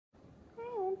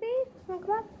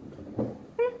come on.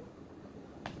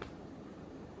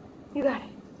 You got it.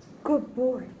 Good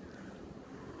boy.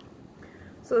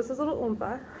 So this is little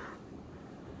Oompa.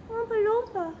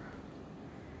 Oompa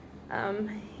Loompa.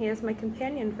 He is my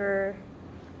companion for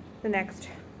the next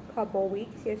couple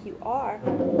weeks. Yes, you are. I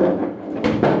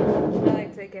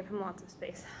like to give him lots of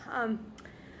space.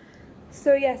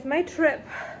 So yes, my trip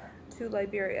to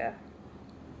Liberia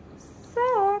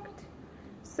sucked.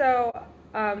 So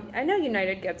I know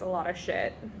United gets a lot of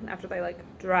shit after they like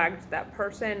dragged that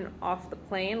person off the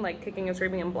plane, like kicking and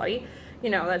screaming and bloody. You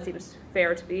know, that seems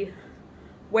fair to be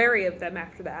wary of them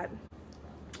after that.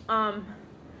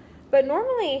 But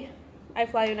normally I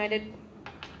fly United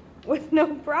with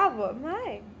no problem.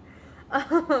 Hi.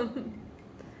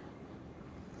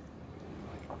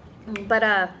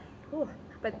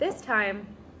 But this time,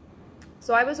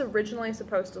 so I was originally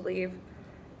supposed to leave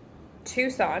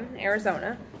Tucson,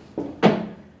 Arizona,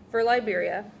 for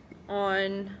Liberia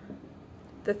on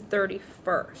the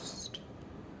 31st.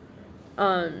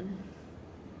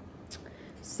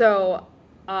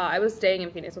 I was staying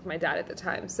in Phoenix with my dad at the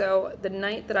time. So the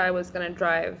night that I was going to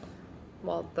drive,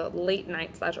 well, the late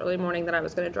night / early morning that I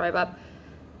was going to drive up,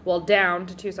 well, down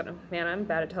to Tucson. Man, I'm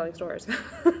bad at telling stories.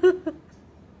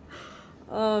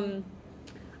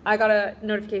 I got a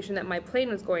notification that my plane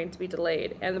was going to be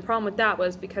delayed. And the problem with that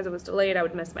was because it was delayed, I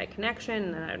would miss my connection,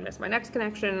 and then I would miss my next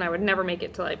connection, and I would never make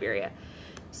it to Liberia.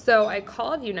 So I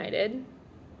called United,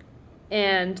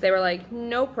 and they were like,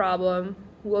 no problem,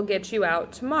 we'll get you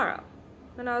out tomorrow.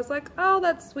 And I was like, oh,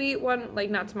 that's sweet.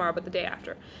 Not tomorrow, but the day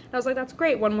after. And I was like, that's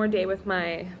great. One more day with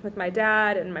my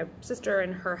dad and my sister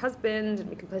and her husband, and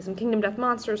we can play some Kingdom Death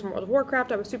Monsters and World of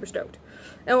Warcraft. I was super stoked.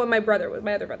 And my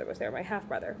other brother was there, my half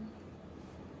brother,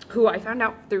 who I found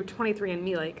out through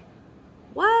 23andMe, like,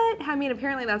 what? I mean,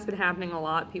 apparently that's been happening a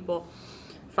lot. People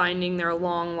finding their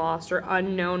long lost or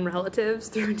unknown relatives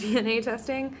through DNA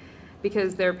testing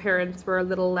because their parents were a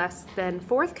little less than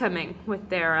forthcoming with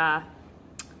their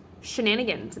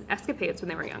shenanigans and escapades when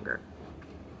they were younger.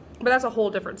 But that's a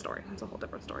whole different story. So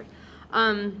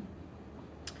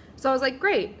I was like,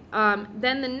 great.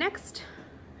 Then the next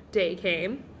day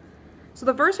came. So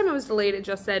the first time it was delayed, it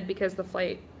just said because the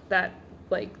flight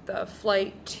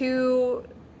to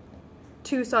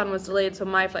Tucson was delayed, so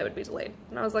my flight would be delayed.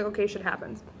 And I was like, okay, shit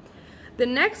happens. The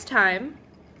next time,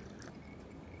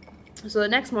 so the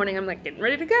next morning, I'm like getting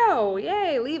ready to go,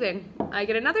 yay, leaving. I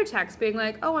get another text being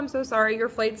like, oh, I'm so sorry, your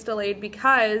flight's delayed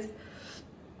because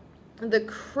the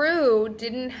crew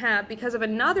didn't have, because of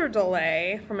another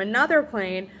delay from another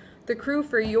plane, the crew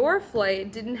for your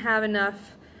flight didn't have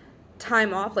enough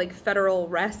time off, like federal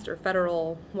rest or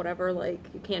federal whatever, like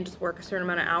you can't just work a certain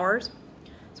amount of hours,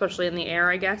 especially in the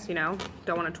air, I guess, you know,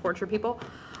 don't want to torture people.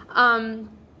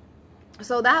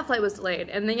 So that flight was delayed,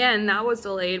 and again, that was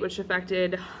delayed, which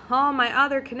affected all my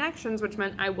other connections, which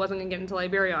meant I wasn't gonna get into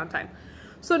Liberia on time.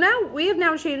 So now, we have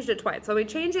now changed it twice, so we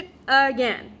changed it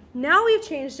again. Now we've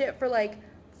changed it for like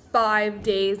 5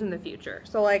 days in the future.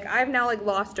 So like, I've now like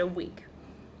lost a week.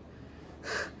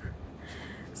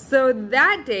 So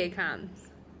that day comes,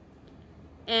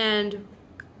 and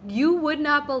you would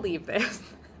not believe this.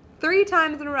 3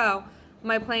 times in a row,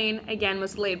 my plane again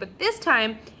was delayed, but this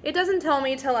time it doesn't tell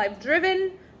me till I've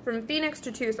driven from Phoenix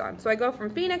to Tucson. So I go from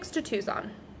Phoenix to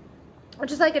Tucson,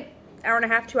 which is like an hour and a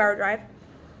half, 2-hour drive.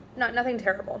 Nothing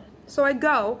terrible. So I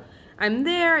go, I'm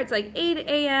there, it's like 8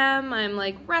 a.m. I'm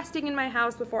like resting in my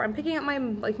house before I'm picking up my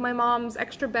mom's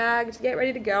extra bag to get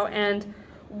ready to go, and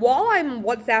while I'm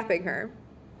WhatsApping her,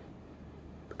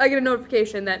 I get a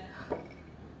notification that,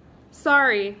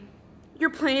 sorry,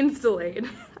 your plane's delayed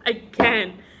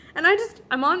again. And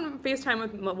I'm on FaceTime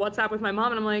with WhatsApp with my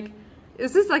mom, and I'm like,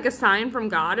 is this like a sign from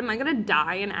God? Am I gonna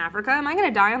die in Africa? Am I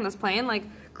gonna die on this plane? Like,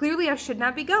 clearly I should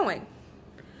not be going.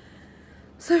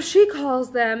 So she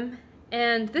calls them,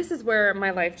 and this is where my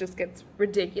life just gets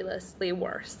ridiculously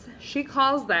worse. She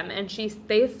calls them, and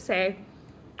they say,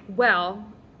 well,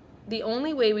 the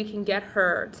only way we can get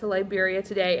her to Liberia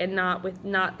today and not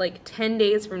like 10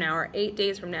 days from now or 8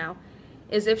 days from now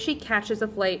is if she catches a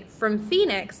flight from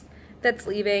Phoenix that's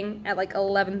leaving at like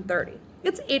 11:30.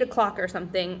 It's 8 o'clock or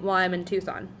something while I'm in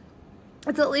Tucson.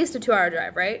 It's at least a 2-hour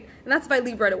drive, right? And that's if I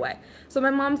leave right away. So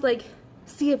my mom's like,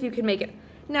 see if you can make it.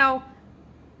 Now,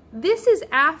 this is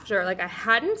after, like, I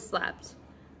hadn't slept.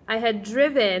 I had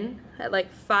driven at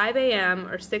like 5 a.m.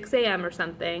 or 6 a.m. or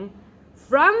something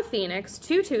from Phoenix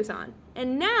to Tucson.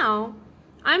 And now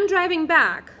I'm driving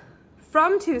back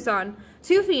from Tucson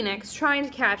to Phoenix trying to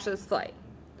catch this flight.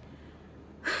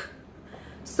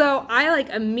 So I like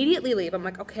immediately leave. I'm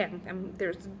like, okay,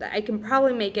 I can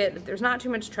probably make it if there's not too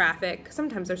much traffic.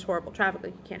 Sometimes there's horrible traffic,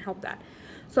 like you can't help that.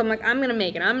 So I'm like, I'm gonna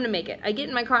make it. I get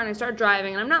in my car and I start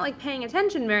driving, and I'm not like paying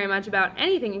attention very much about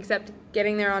anything except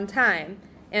getting there on time.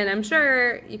 And I'm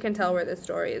sure you can tell where this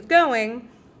story is going.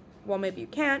 Well, maybe you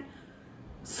can't.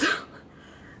 So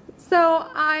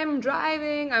I'm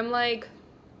driving. I'm like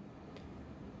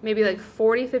maybe like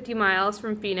 40, 50 miles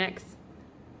from Phoenix,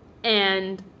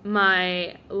 and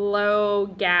my low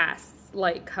gas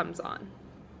light comes on.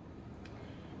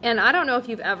 And I don't know if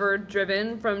you've ever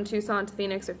driven from Tucson to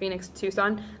Phoenix or Phoenix to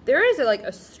Tucson. There is like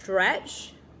a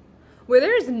stretch where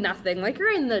there's nothing. Like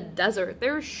you're in the desert.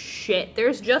 There's shit.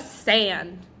 There's just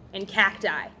sand and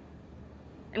cacti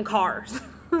and cars.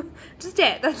 Just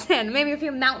it. That's it. Maybe a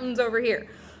few mountains over here.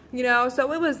 You know,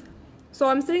 so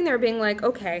I'm sitting there being like,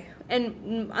 okay.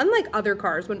 And unlike other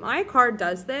cars, when my car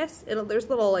does this, there's a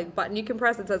little like button you can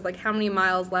press that says like how many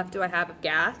miles left do I have of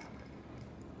gas.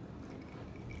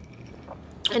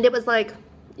 And it was like,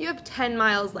 you have 10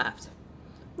 miles left,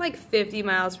 like 50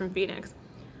 miles from Phoenix.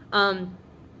 I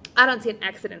don't see an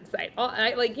exit in sight.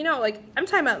 I'm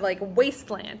talking about like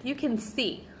wasteland. You can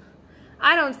see.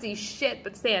 I don't see shit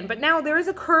but sand. But now there is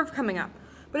a curve coming up.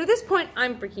 But at this point,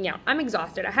 I'm freaking out. I'm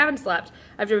exhausted. I haven't slept.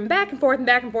 I've driven back and forth and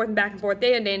back and forth and back and forth,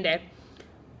 day and day and day.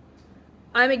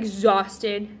 I'm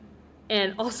exhausted,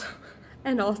 and also,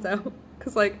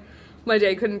 because like, my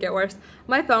day couldn't get worse.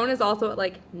 My phone is also at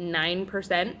like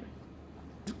 9%.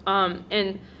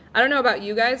 And I don't know about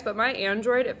you guys, but my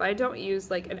Android, if I don't use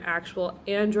like an actual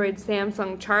Android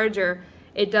Samsung charger,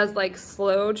 it does like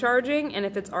slow charging, and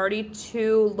if it's already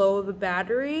too low of a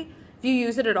battery, if you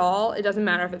use it at all, it doesn't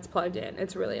matter if it's plugged in.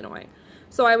 It's really annoying.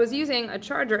 So I was using a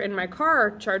charger in my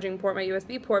car charging port, my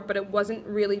USB port, but it wasn't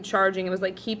really charging. It was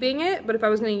like keeping it, but if I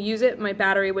was going to use it, my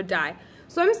battery would die.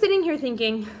 So I'm sitting here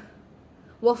thinking,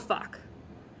 well, fuck.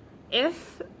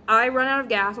 If I run out of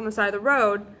gas on the side of the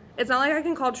road, it's not like I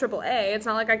can call AAA. It's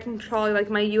not like I can call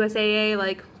like my USAA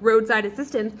like roadside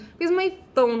assistance, because my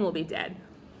phone will be dead.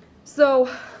 So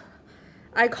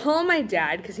I call my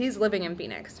dad, because he's living in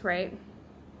Phoenix, right?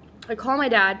 I call my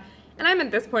dad, and I'm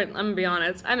at this point, I'm gonna be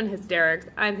honest, I'm in hysterics.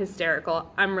 I'm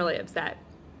hysterical. I'm really upset.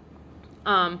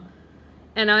 And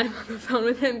I'm on the phone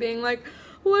with him being like,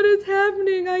 what is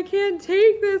happening? I can't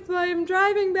take this. I'm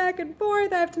driving back and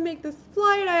forth. I have to make this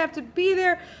flight. I have to be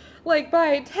there like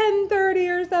by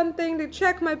 10:30 or something to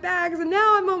check my bags, and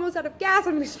now I'm almost out of gas.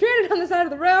 I'm gonna be stranded on the side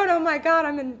of the road. Oh my God,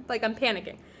 I'm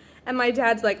panicking. And my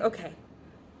dad's like, okay,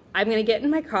 I'm gonna get in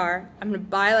my car, I'm gonna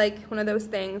buy like one of those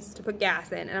things to put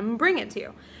gas in, and I'm gonna bring it to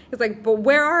you. He's like, but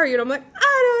where are you? And I'm like,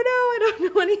 I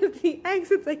don't know any of the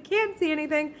exits, I can't see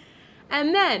anything.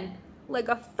 And then, like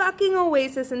a fucking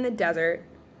oasis in the desert,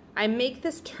 I make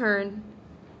this turn,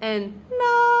 and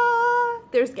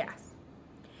there's gas.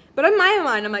 But in my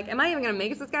mind, I'm like, am I even gonna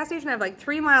make it to this gas station? I have like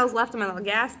 3 miles left on my little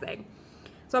gas thing.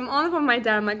 So I'm on the phone with my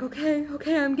dad, I'm like, okay,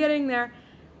 I'm getting there.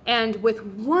 And with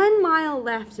 1 mile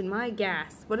left in my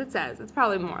gas, what it says, it's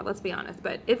probably more, let's be honest,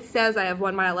 but it says I have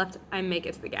 1 mile left, I make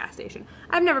it to the gas station.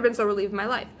 I've never been so relieved in my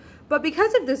life. But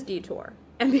because of this detour,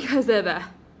 and because of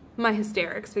my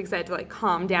hysterics, because I had to like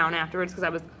calm down afterwards, because I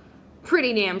was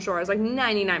pretty damn sure, I was like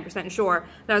 99% sure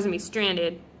that I was gonna be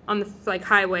stranded on the like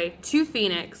highway to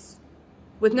Phoenix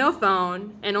with no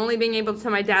phone, and only being able to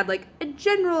tell my dad like a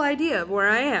general idea of where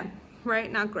I am,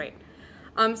 right? Not great.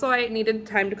 So I needed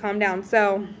time to calm down.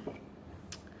 So,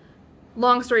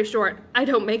 long story short, I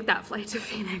don't make that flight to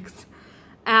Phoenix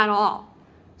at all.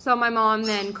 So my mom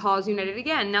then calls United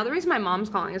again. Now the reason my mom's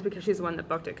calling is because she's the one that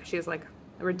booked it, because she's like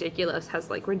ridiculous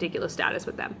status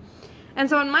with them. And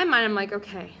so in my mind, I'm like,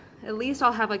 okay, at least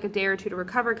I'll have like a day or two to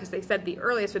recover, because they said the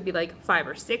earliest would be like 5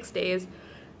 or 6 days.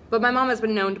 But my mom has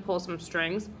been known to pull some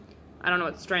strings. I don't know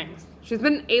what strings. She's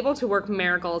been able to work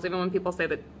miracles even when people say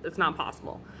that it's not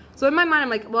possible. So in my mind, I'm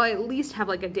like, well, I at least have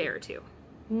like a day or two.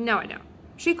 No, I don't.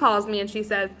 She calls me and she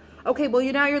says, okay, well,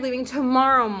 you know you're leaving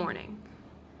tomorrow morning.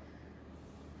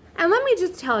 And let me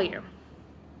just tell you,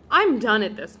 I'm done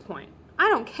at this point. I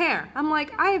don't care. I'm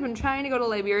like, I have been trying to go to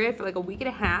Liberia for like a week and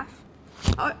a half.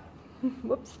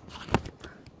 Whoops.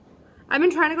 I've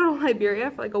been trying to go to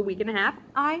Liberia for like a week and a half.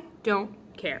 I don't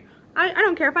care. I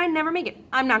don't care if I never make it.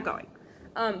 I'm not going.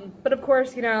 But of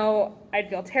course, you know, I'd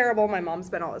feel terrible. My mom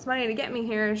spent all this money to get me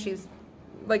here. She's,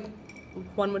 like,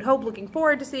 one would hope, looking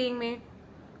forward to seeing me.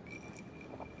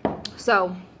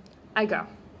 So, I go.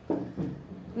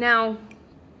 Now,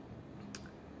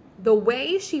 the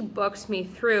way she booked me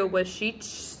through was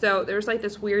so there's like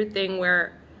this weird thing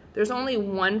where there's only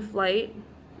one flight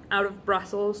out of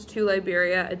Brussels to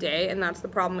Liberia a day, and that's the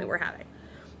problem we were having.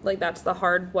 Like, that's the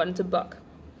hard one to book.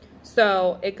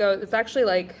 So it's actually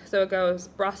like, so it goes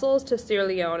Brussels to Sierra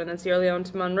Leone and then Sierra Leone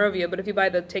to Monrovia. But if you buy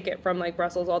the ticket from like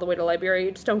Brussels all the way to Liberia,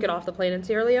 you just don't get off the plane in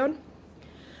Sierra Leone.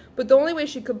 But the only way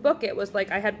she could book it was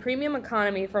like I had premium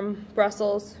economy from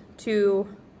Brussels to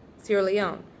Sierra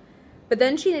Leone. But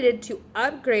then she needed to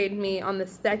upgrade me on the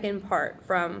second part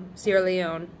from Sierra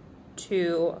Leone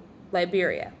to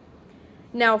Liberia.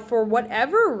 Now, for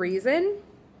whatever reason,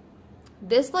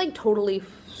 this like totally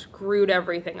screwed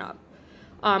everything up.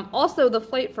 Also, the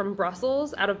flight from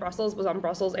Brussels, out of Brussels, was on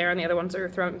Brussels Air, and the other ones are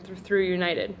through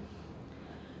United.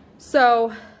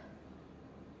 So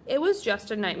it was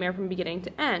just a nightmare from beginning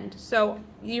to end. So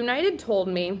United told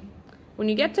me, when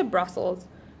you get to Brussels,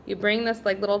 you bring this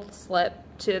like little slip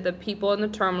to the people in the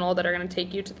terminal that are going to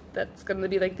take you to, that's going to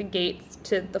be like the gates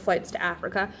to the flights to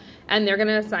Africa, and they're going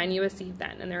to assign you a seat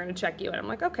then, and they're going to check you in. I'm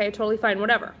like, okay, totally fine,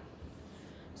 whatever.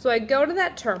 So I go to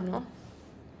that terminal.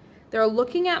 They're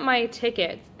looking at my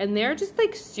tickets, and they're just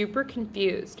like super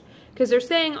confused because they're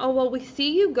saying, oh, well, we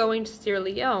see you going to Sierra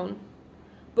Leone,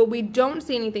 but we don't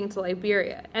see anything to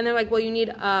Liberia. And they're like, well, you need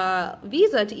a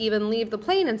visa to even leave the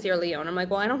plane in Sierra Leone. I'm like,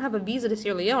 well, I don't have a visa to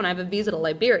Sierra Leone. I have a visa to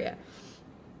Liberia.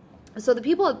 So the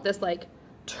people at this like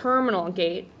terminal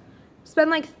gate spend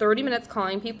like 30 minutes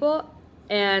calling people,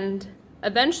 and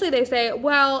eventually they say,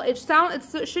 well, it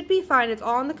should be fine. It's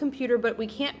all on the computer, but we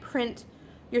can't print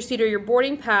your seat or your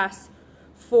boarding pass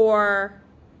for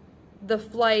the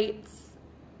flights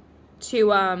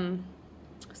to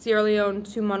Sierra Leone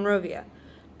to Monrovia.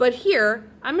 But here,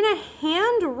 I'm going to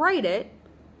hand write it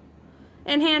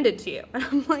and hand it to you. And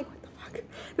I'm like, what the fuck?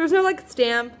 There's no like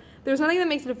stamp. There's nothing that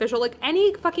makes it official. Like,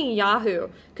 any fucking Yahoo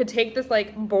could take this,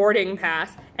 like, boarding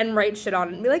pass and write shit on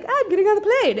it and be like, I'm getting on the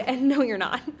plane. And no, you're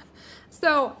not.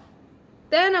 So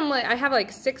then I'm like, I have,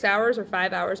 like, 6 hours or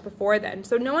 5 hours before then.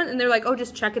 So no one, and they're like, oh,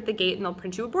 just check at the gate and they'll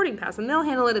print you a boarding pass. And they'll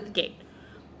handle it at the gate.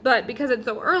 But because it's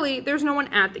so early, there's no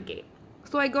one at the gate.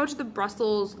 So I go to the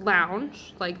Brussels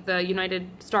lounge, like the United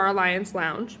Star Alliance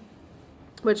lounge,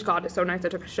 which, God, is so nice. I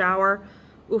took a shower.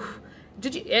 Oof.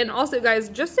 And also, guys,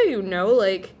 just so you know,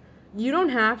 like, you don't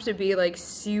have to be like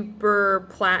super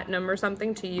platinum or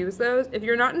something to use those. If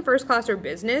you're not in first class or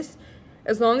business,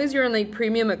 as long as you're in like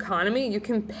premium economy, you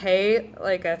can pay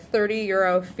like a 30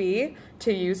 euro fee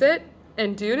to use it.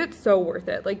 And dude, it's so worth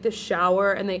it. Like the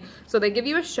shower, and they give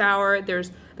you a shower.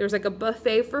 There's like a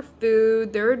buffet for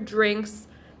food. There are drinks.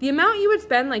 The amount you would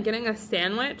spend like getting a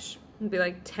sandwich would be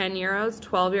like 10 euros,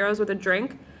 12 euros with a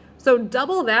drink. So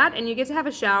double that, and you get to have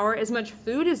a shower, as much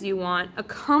food as you want, a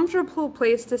comfortable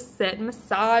place to sit,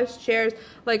 massage chairs.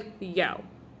 Like, yo,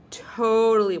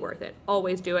 totally worth it.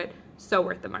 Always do it. So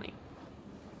worth the money.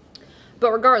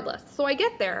 But regardless, so I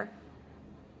get there,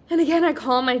 and again, I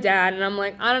call my dad, and I'm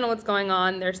like, I don't know what's going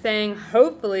on. They're saying,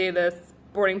 hopefully this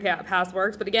boarding pass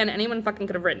works, but again, anyone fucking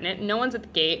could have written it. No one's at the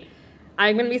gate.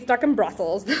 I'm going to be stuck in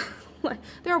Brussels.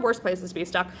 There are worse places to be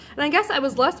stuck. And I guess I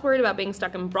was less worried about being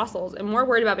stuck in Brussels and more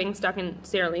worried about being stuck in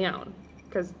Sierra Leone.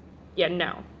 Because, yeah,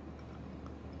 no.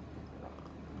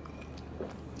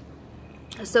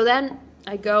 So then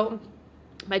I go,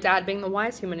 my dad being the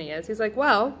wise human he is, he's like,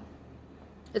 well,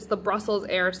 it's the Brussels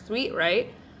Air suite,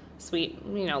 right? Suite,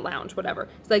 you know, lounge, whatever.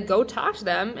 He's like, go talk to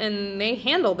them, and they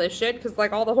handle this shit because,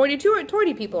 like, all the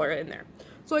hoity-toity people are in there.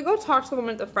 So I go talk to the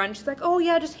woman at the front. She's like, oh,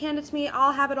 yeah, just hand it to me.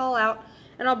 I'll have it all out,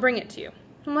 and I'll bring it to you.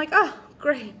 I'm like, oh,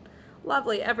 great.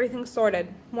 Lovely. Everything's sorted.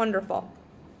 Wonderful.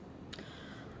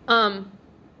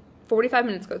 45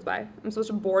 minutes goes by. I'm supposed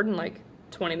to board in, like,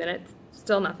 20 minutes.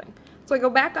 Still nothing. So I go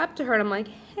back up to her, and I'm like,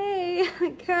 hey, I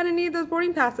kind of need those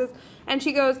boarding passes. And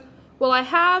she goes, well, I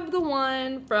have the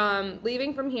one from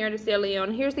leaving from here to Sierra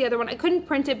Leone. Here's the other one. I couldn't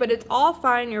print it, but it's all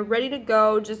fine. You're ready to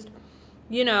go. Just,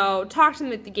 you know, talk to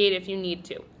them at the gate if you need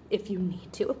to. If you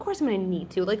need to. Of course I'm going to need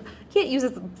to. Like, I can't use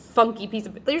this funky piece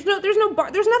of... There's nothing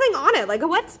on it. Like,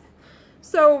 what?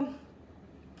 So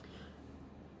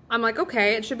I'm like,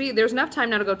 okay, it should be... There's enough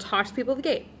time now to go talk to people at the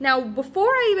gate. Now, before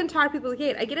I even talk to people at the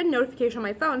gate, I get a notification on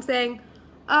my phone saying,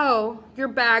 oh, your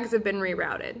bags have been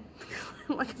rerouted.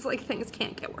 Like, it's like, things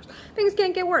can't get worse. Things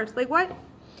can't get worse. Like, what?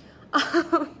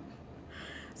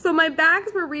 So my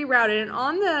bags were rerouted, and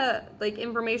on the, like,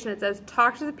 information it says,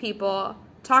 talk to the people,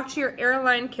 talk to your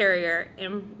airline carrier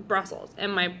in Brussels.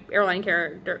 And my airline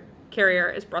carrier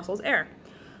is Brussels Air.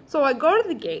 So I go to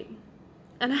the gate,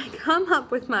 and I come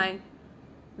up with my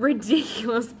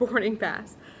ridiculous boarding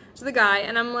pass to the guy,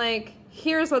 and I'm like,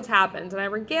 here's what's happened, and I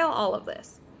regale all of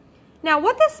this. Now,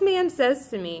 what this man says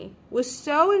to me was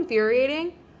so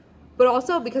infuriating, but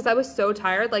also because I was so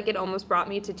tired, like, it almost brought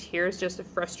me to tears just of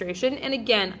frustration. And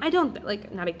again, I don't,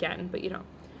 like, not again, but, you know,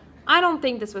 I don't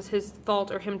think this was his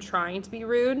fault or him trying to be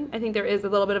rude. I think there is a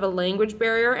little bit of a language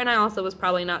barrier, and I also was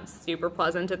probably not super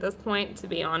pleasant at this point, to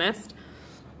be honest.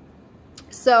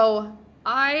 So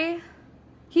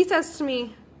he says to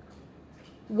me,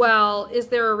 well, is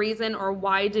there a reason, or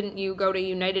why didn't you go to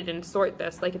United and sort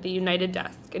this, like at the United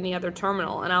desk in the other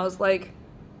terminal? And I was like,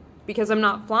 because I'm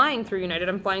not flying through United,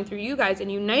 I'm flying through you guys, and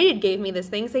United gave me this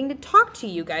thing saying to talk to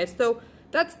you guys. So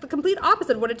that's the complete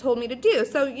opposite of what it told me to do.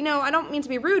 So, you know, I don't mean to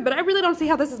be rude, but I really don't see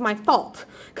how this is my fault.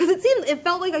 Because it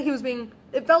felt like I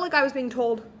was being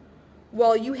told,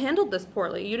 well, you handled this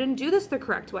poorly. You didn't do this the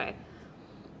correct way.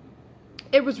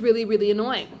 It was really, really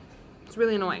annoying. It's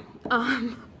really annoying.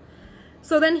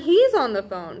 So then he's on the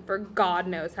phone for God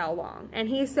knows how long. And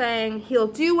he's saying he'll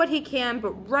do what he can,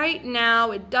 but right now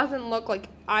it doesn't look like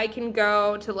I can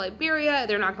go to Liberia.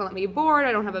 They're not going to let me board.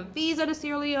 I don't have a visa to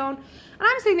Sierra Leone. And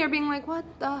I'm sitting there being like, what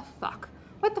the fuck?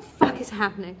 What the fuck is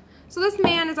happening? So this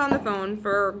man is on the phone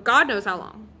for God knows how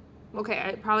long.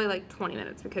 Okay, probably like 20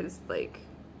 minutes because like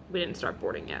we didn't start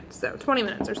boarding yet. So 20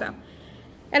 minutes or so.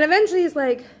 And eventually he's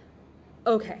like,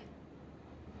 okay,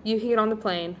 you can get on the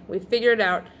plane. We figured it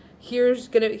out. Here's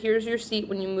your seat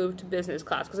when you move to business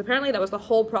class. Because apparently that was the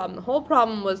whole problem. The whole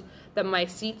problem was that my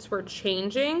seats were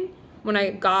changing when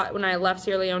I left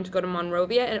Sierra Leone to go to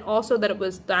Monrovia, and also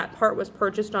that that part was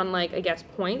purchased on, like, I guess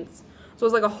points. So it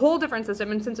was like a whole different system,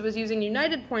 and since it was using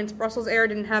United points, Brussels Air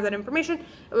didn't have that information.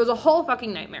 It was a whole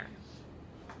fucking nightmare.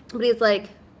 But he's like,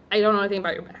 I don't know anything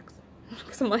about your bags.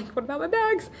 Because I'm like, what about my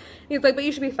bags? He's like, but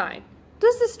you should be fine.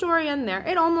 Does the story end there?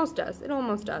 It almost does. It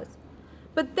almost does.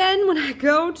 But then when I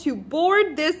go to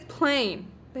board this plane,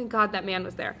 thank God that man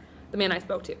was there, the man I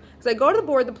spoke to. Because I go to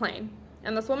board the plane,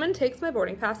 and this woman takes my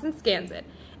boarding pass and scans it.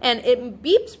 And it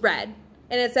beeps red,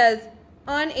 and it says,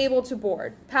 unable to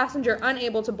board, passenger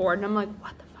unable to board. And I'm like,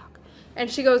 what the fuck?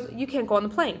 And she goes, you can't go on the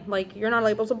plane. Like, you're not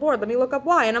able to board. Let me look up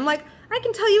why. And I'm like, I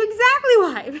can tell you exactly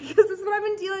why. Because this is what I've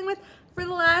been dealing with for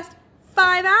the last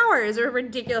 5 hours, or a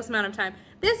ridiculous amount of time.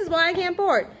 This is why I can't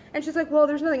board. And she's like, well,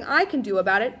 there's nothing I can do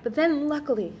about it. But then,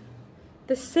 luckily,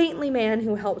 the saintly man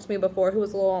who helped me before, who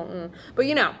was a little, but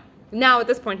you know, now at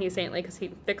this point he's saintly because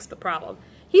he fixed the problem.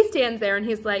 He stands there and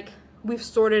he's like, we've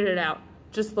sorted it out.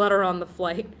 Just let her on the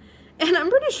flight. And I'm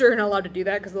pretty sure you're not allowed to do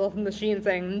that because the machine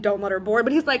saying, don't let her board.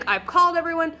 But he's like, I've called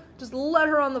everyone. Just let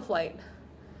her on the flight.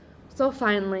 So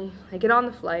finally, I get on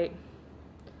the flight.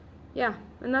 Yeah,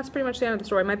 and that's pretty much the end of the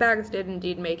story. My bags did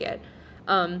indeed make it.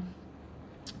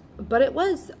 But it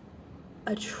was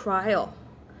a trial.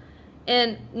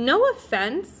 And no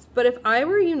offense, but if I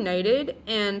were United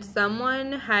and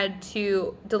someone had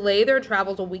to delay their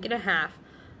travels a week and a half,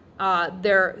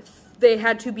 they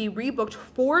had to be rebooked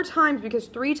 4 times because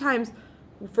 3 times,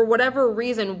 for whatever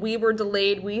reason, we were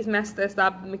delayed, we messed this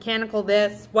up, mechanical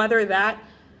this, weather that,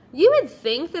 you would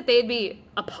think that they'd be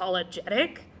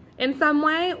apologetic in some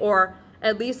way, or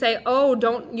at least say, oh,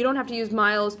 you don't have to use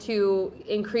miles to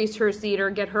increase her seat or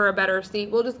get her a better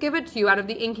seat. We'll just give it to you out of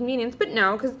the inconvenience. But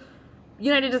no, because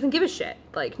United doesn't give a shit.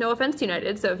 Like, no offense to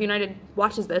United. So if United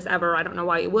watches this ever, I don't know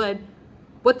why you would.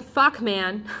 What the fuck,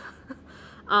 man?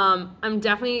 I'm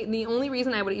definitely, the only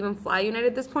reason I would even fly United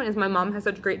at this point is my mom has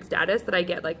such great status that I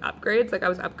get, like, upgrades. Like, I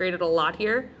was upgraded a lot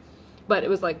here. But it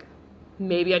was like,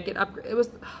 maybe I'd get upgraded. It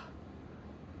was...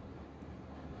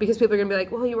 Because people are going to be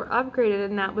like, well, you were upgraded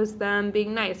and that was them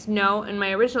being nice. No, in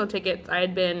my original tickets, I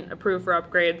had been approved for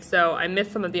upgrades, so I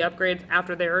missed some of the upgrades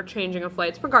after they were changing of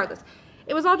flights. Regardless,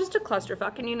 it was all just a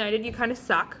clusterfuck. In United, you kind of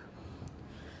suck.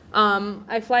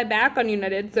 I fly back on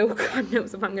United, so God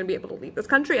knows if I'm going to be able to leave this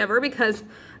country ever because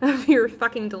of your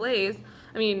fucking delays.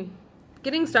 I mean,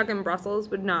 getting stuck in Brussels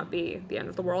would not be the end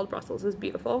of the world. Brussels is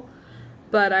beautiful.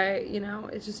 But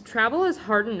it's just, travel is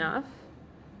hard enough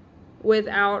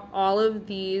without all of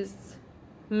these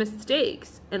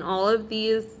mistakes and all of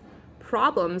these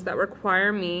problems that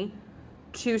require me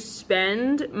to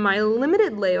spend my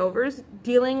limited layovers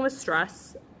dealing with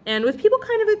stress and with people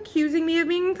kind of accusing me of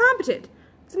being incompetent.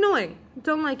 It's annoying.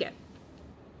 Don't like it.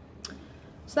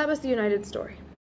 So that was the United story.